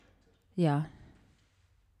Yeah.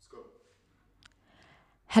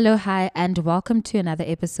 Hello, hi, and welcome to another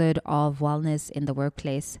episode of Wellness in the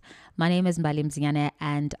Workplace. My name is Mbalim Ziane,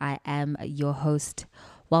 and I am your host.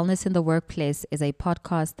 Wellness in the Workplace is a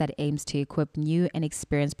podcast that aims to equip new and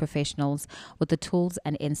experienced professionals with the tools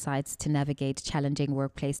and insights to navigate challenging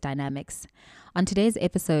workplace dynamics. On today's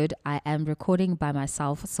episode, I am recording by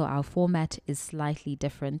myself, so our format is slightly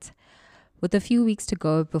different. With a few weeks to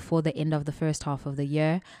go before the end of the first half of the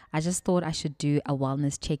year, I just thought I should do a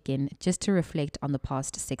wellness check in just to reflect on the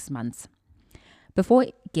past 6 months. Before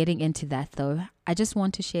getting into that, though, I just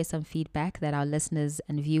want to share some feedback that our listeners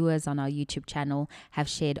and viewers on our YouTube channel have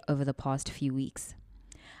shared over the past few weeks.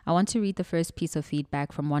 I want to read the first piece of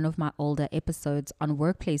feedback from one of my older episodes on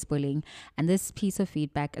workplace bullying, and this piece of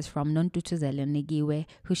feedback is from Nontutuzelo Negiwe,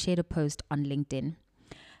 who shared a post on LinkedIn.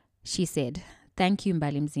 She said, "Thank you,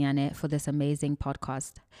 Mbalim Ziane, for this amazing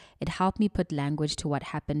podcast. It helped me put language to what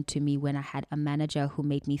happened to me when I had a manager who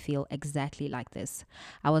made me feel exactly like this.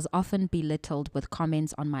 I was often belittled with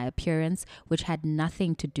comments on my appearance, which had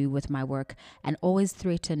nothing to do with my work, and always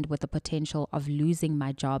threatened with the potential of losing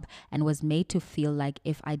my job, and was made to feel like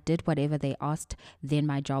if I did whatever they asked, then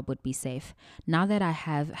my job would be safe. Now that I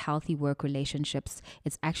have healthy work relationships,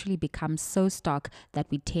 it's actually become so stark that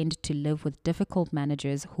we tend to live with difficult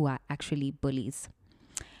managers who are actually bullies."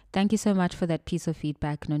 Thank you so much for that piece of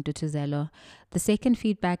feedback, Nontutuzelo. The second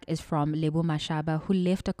feedback is from Lebo Mashaba, who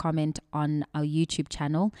left a comment on our YouTube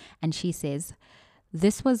channel, and she says,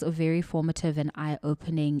 "This was a very formative and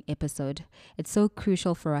eye-opening episode. It's so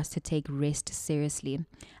crucial for us to take rest seriously.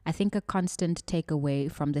 I think a constant takeaway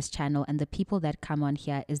from this channel and the people that come on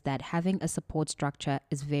here is that having a support structure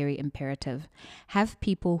is very imperative. Have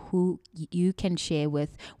people who you can share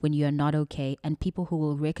with when you're not okay, and people who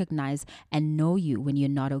will recognize and know you when you're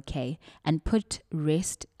not okay, and put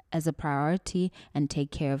rest as a priority and take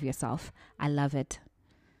care of yourself. I love it."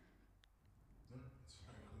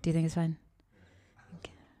 Do you think it's fine?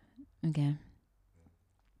 Okay.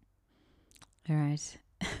 All right.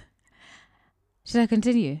 Should I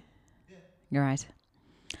continue? All right.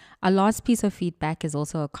 Our last piece of feedback is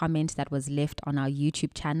also a comment that was left on our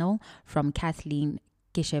YouTube channel from Kathleen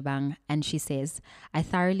Kishebang, and she says, "I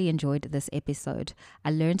thoroughly enjoyed this episode.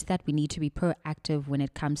 I learned that we need to be proactive when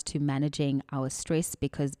it comes to managing our stress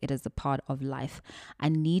because it is a part of life. I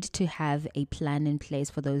need to have a plan in place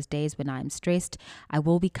for those days when I'm stressed. I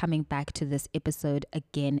will be coming back to this episode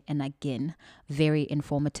again and again. Very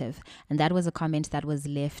informative." And that was a comment that was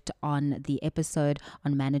left on the episode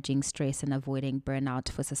on managing stress and avoiding burnout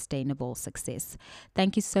for sustainable success.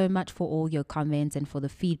 Thank you so much for all your comments and for the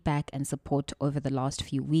feedback and support over the last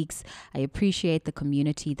few weeks. I appreciate the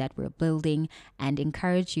community that we're building and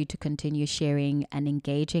encourage you to continue sharing and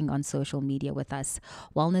engaging on social media with us.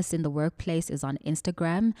 Wellness in the Workplace is on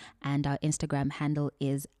Instagram, and our Instagram handle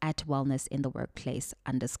is at wellnessintheworkplace_.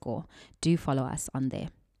 Do follow us on there.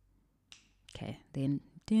 Okay, then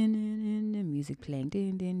music playing.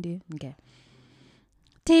 Okay.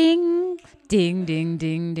 Ding, ding, ding,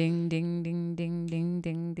 ding, ding, ding, ding, ding, ding,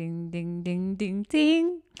 ding, ding, ding, ding, ding,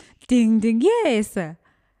 ding, ding, ding. Yes.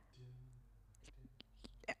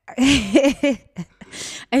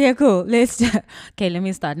 Okay, cool. Okay, let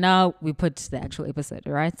me start. Now we put the actual episode,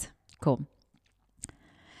 all right? Cool.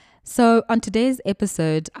 So, on today's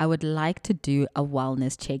episode, I would like to do a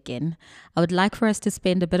wellness check in. I would like for us to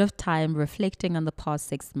spend a bit of time reflecting on the past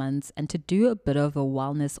 6 months and to do a bit of a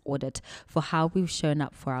wellness audit for how we've shown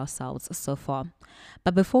up for ourselves so far.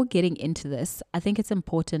 But before getting into this, I think it's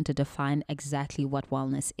important to define exactly what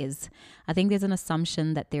wellness is. I think there's an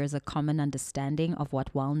assumption that there is a common understanding of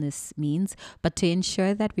what wellness means, but to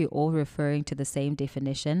ensure that we're all referring to the same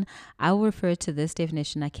definition, I will refer to this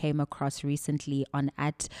definition I came across recently on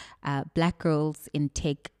at Black Girls in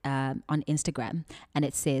Tech on Instagram, and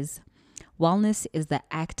it says, "Wellness is the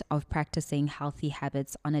act of practicing healthy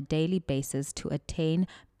habits on a daily basis to attain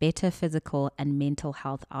better physical and mental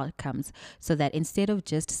health outcomes so that instead of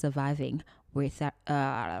just surviving,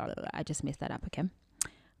 I just messed that up, okay?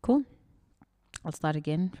 Cool. I'll start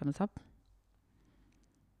again from the top.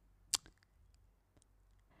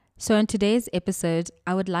 So in today's episode,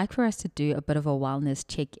 I would like for us to do a bit of a wellness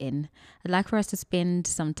check-in. I'd like for us to spend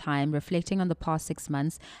some time reflecting on the past 6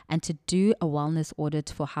 months and to do a wellness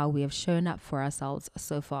audit for how we have shown up for ourselves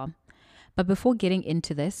so far. But before getting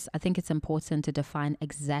into this, I think it's important to define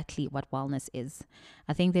exactly what wellness is.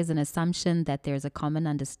 I think there's an assumption that there's a common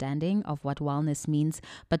understanding of what wellness means,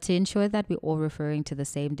 but to ensure that we're all referring to the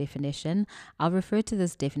same definition, I'll refer to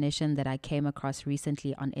this definition that I came across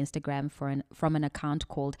recently on Instagram from an account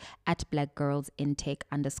called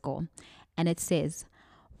 @blackgirlsintake_. And it says,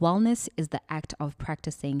 Wellness is the act of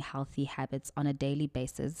practicing healthy habits on a daily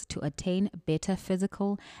basis to attain better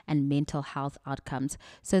physical and mental health outcomes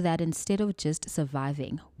so that instead of just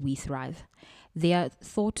surviving, we thrive. There are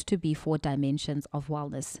thought to be 4 dimensions of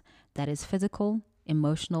wellness, that is physical,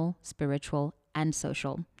 emotional, spiritual, and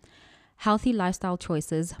social. Healthy lifestyle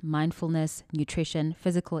choices, mindfulness, nutrition,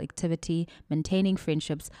 physical activity, maintaining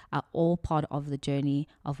friendships are all part of the journey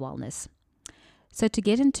of wellness. So to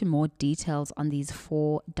get into more details on these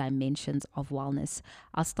 4 dimensions of wellness,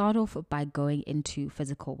 I'll start off by going into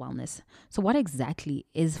physical wellness. So what exactly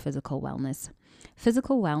is physical wellness?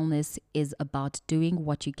 Physical wellness is about doing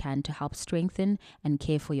what you can to help strengthen and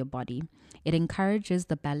care for your body. It encourages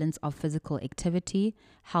the balance of physical activity,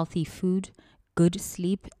 healthy food, good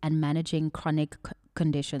sleep, and managing chronic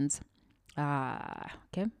conditions.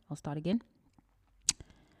 Okay, I'll start again.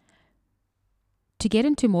 To get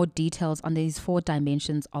into more details on these 4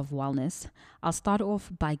 dimensions of wellness, I'll start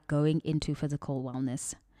off by going into physical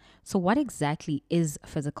wellness. So what exactly is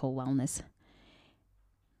physical wellness?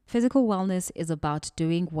 Physical wellness is about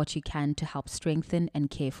doing what you can to help strengthen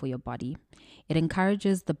and care for your body. It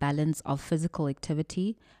encourages the balance of physical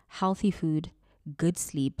activity, healthy food, good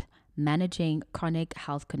sleep, managing chronic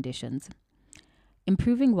health conditions.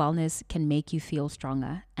 Improving wellness can make you feel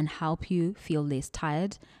stronger and help you feel less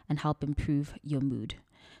tired and help improve your mood.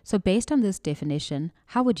 So based on this definition,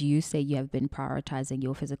 how would you say you have been prioritizing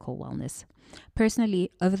your physical wellness?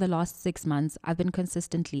 Personally, over the last 6 months, I've been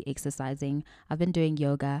consistently exercising. I've been doing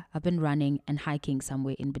yoga, I've been running and hiking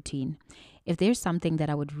somewhere in between. If there's something that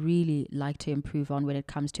I would really like to improve on when it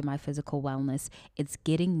comes to my physical wellness, it's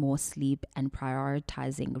getting more sleep and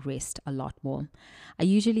prioritizing rest a lot more. I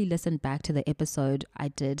usually listen back to the episode I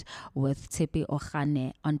did with Tshepi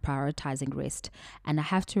Okhane on prioritizing rest, and I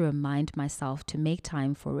have to remind myself to make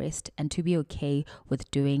time for rest and to be okay with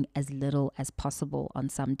doing as little as possible on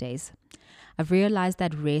some days. I've realized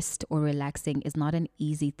that rest or relaxing is not an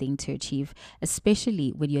easy thing to achieve, especially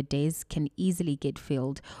when your days can easily get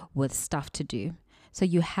filled with stuff to do. So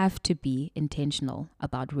you have to be intentional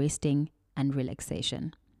about resting and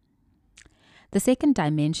relaxation. The second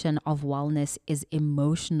dimension of wellness is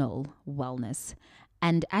emotional wellness.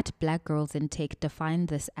 And at Black Girls in Tech define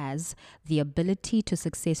this as the ability to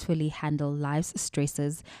successfully handle life's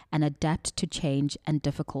stresses and adapt to change and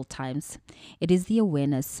difficult times. It is the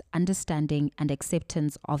awareness, understanding, and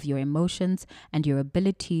acceptance of your emotions and your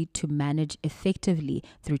ability to manage effectively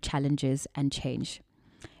through challenges and change.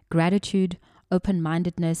 Gratitude,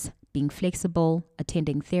 open-mindedness, being flexible,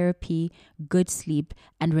 attending therapy, good sleep,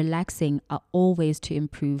 and relaxing are all ways to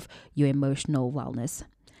improve your emotional wellness.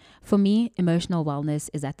 For me, emotional wellness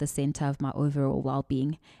is at the center of my overall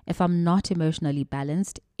well-being. If I'm not emotionally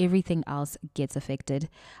balanced, everything else gets affected.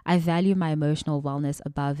 I value my emotional wellness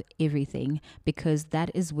above everything because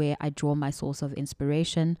that is where I draw my source of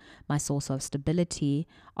inspiration, my source of stability,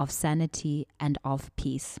 of sanity, and of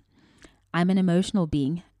peace. I'm an emotional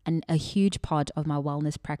being, and a huge part of my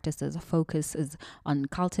wellness practices focuses on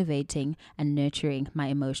cultivating and nurturing my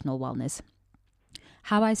emotional wellness.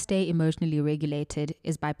 How I stay emotionally regulated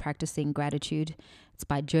is by practicing gratitude. It's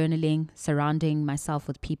by journaling, surrounding myself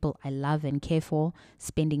with people I love and care for,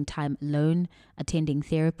 spending time alone, attending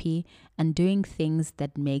therapy, and doing things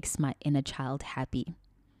that makes my inner child happy.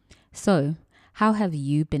 So, how have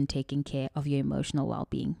you been taking care of your emotional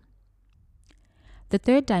well-being? The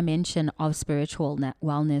third dimension of spiritual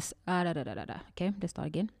wellness. Okay, let's start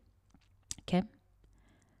again. Okay.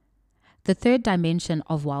 The third dimension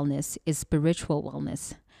of wellness is spiritual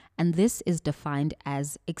wellness, and this is defined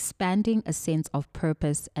as expanding a sense of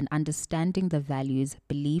purpose and understanding the values,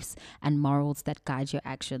 beliefs, and morals that guide your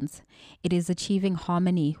actions. It is achieving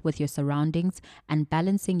harmony with your surroundings and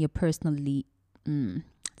balancing your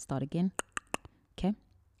Start again. Okay.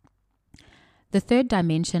 The third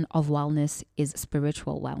dimension of wellness is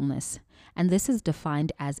spiritual wellness, and this is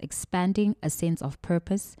defined as expanding a sense of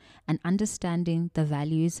purpose and understanding the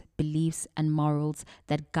values, beliefs, and morals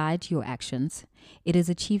that guide your actions. It is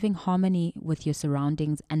achieving harmony with your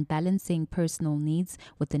surroundings and balancing personal needs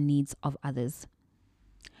with the needs of others.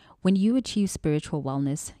 When you achieve spiritual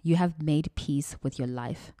wellness, you have made peace with your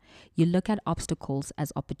life. You look at obstacles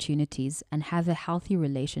as opportunities and have a healthy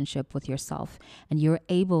relationship with yourself, and you're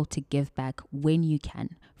able to give back when you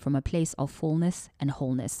can from a place of fullness and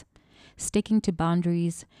wholeness. Sticking to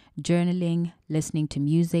boundaries, journaling, listening to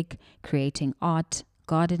music, creating art,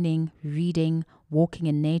 gardening, reading, walking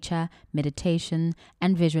in nature, meditation,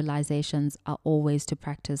 and visualizations are all ways to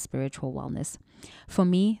practice spiritual wellness. For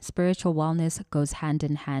me, spiritual wellness goes hand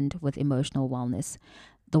in hand with emotional wellness.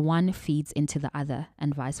 The one feeds into the other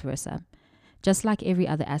and vice versa. Just like every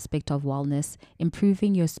other aspect of wellness,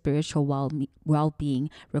 improving your spiritual well-being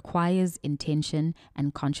requires intention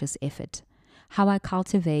and conscious effort. How I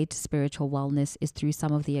cultivate spiritual wellness is through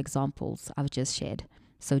some of the examples I've just shared.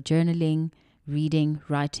 So journaling, reading,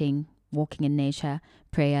 writing, walking in nature,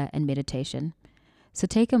 prayer, and meditation. So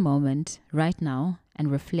take a moment right now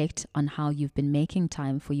and reflect on how you've been making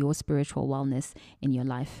time for your spiritual wellness in your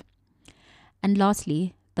life. And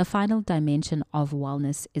lastly, the final dimension of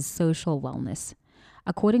wellness is social wellness.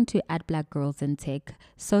 According to @Black Girls in Tech,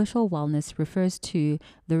 social wellness refers to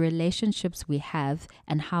the relationships we have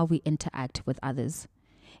and how we interact with others.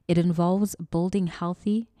 It involves building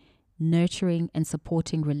healthy, nurturing, and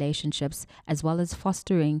supporting relationships, as well as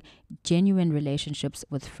fostering genuine relationships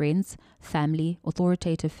with friends, family,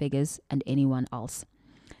 authoritative figures, and anyone else.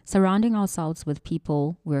 Surrounding ourselves with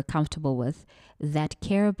people we're comfortable with, that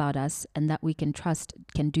care about us, and that we can trust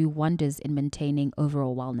can do wonders in maintaining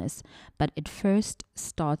overall wellness. But it first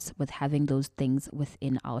starts with having those things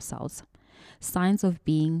within ourselves. Signs of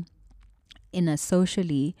being in a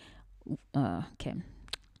socially... okay,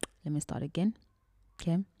 let me start again.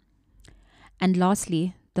 Okay. And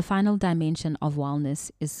lastly, the final dimension of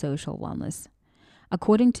wellness is social wellness.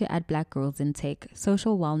 According to @Black Girls in Tech,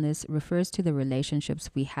 social wellness refers to the relationships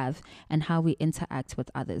we have and how we interact with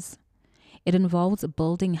others. It involves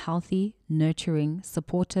building healthy, nurturing,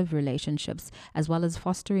 supportive relationships, as well as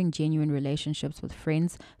fostering genuine relationships with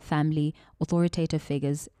friends, family, authoritative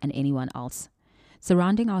figures, and anyone else.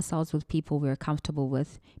 Surrounding ourselves with people we're comfortable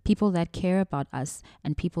with, people that care about us,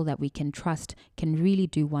 and people that we can trust can really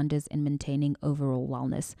do wonders in maintaining overall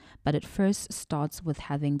wellness. But it first starts with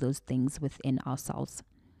having those things within ourselves.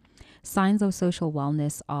 Signs of social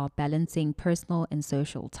wellness are balancing personal and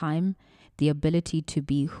social time, the ability to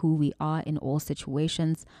be who we are in all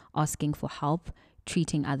situations, asking for help,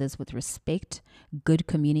 treating others with respect, good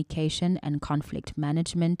communication and conflict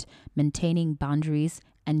management, maintaining boundaries,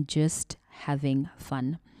 and just having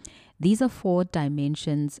fun. These are 4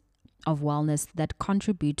 dimensions of wellness that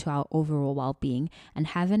contribute to our overall well-being and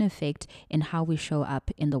have an effect in how we show up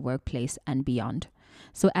in the workplace and beyond.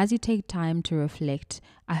 So as you take time to reflect,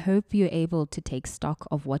 I hope you're able to take stock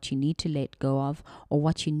of what you need to let go of or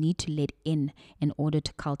what you need to let in order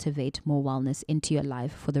to cultivate more wellness into your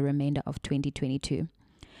life for the remainder of 2022.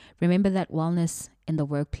 Remember that wellness in the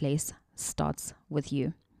workplace starts with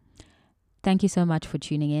you. Thank you so much for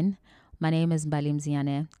tuning in. My name is Mbali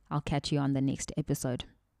Mziane. I'll catch you on the next episode.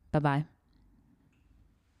 Bye-bye.